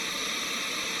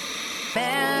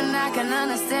Man, I can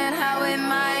understand how it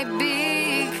might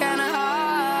be kinda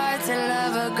hard to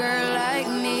love a girl like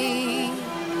me.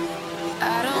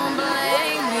 I don't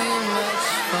blame you much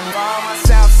for all my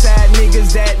Southside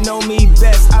niggas that know me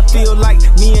best. I feel like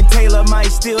me and Taylor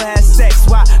might still have sex.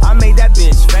 Why? I made that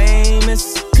bitch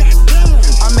famous.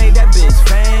 I made that bitch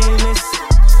famous.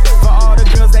 For all the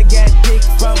girls that got dick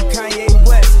from Kanye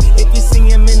West. If you see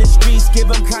him in the streets, give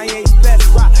him Kanye's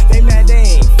best. Why? They mad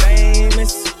they ain't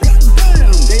famous.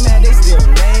 They mad they still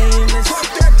nameless.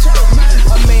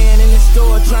 A man in the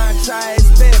store trying to try his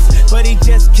best, but he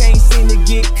just can't seem to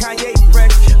get Kanye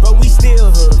fresh. But we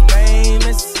still hood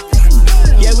famous.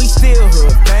 Yeah, we still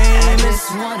hood famous. I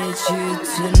just wanted you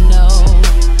to know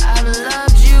I've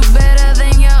loved you better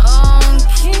than your own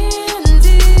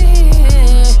candy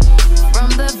from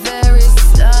the very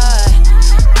start.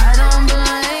 I don't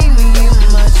blame you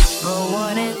much for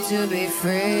wanting to be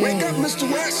free. Wake up, Mr.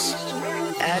 West.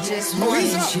 I just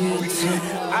wanted you to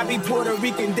know I be Puerto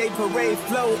Rican Day Parade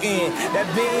floating. That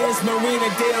Benz Marina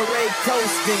Del Rey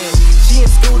coasting. She in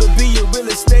school to be a real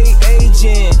estate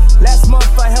agent. Last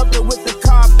month I helped her with the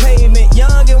car payment.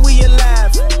 Young and we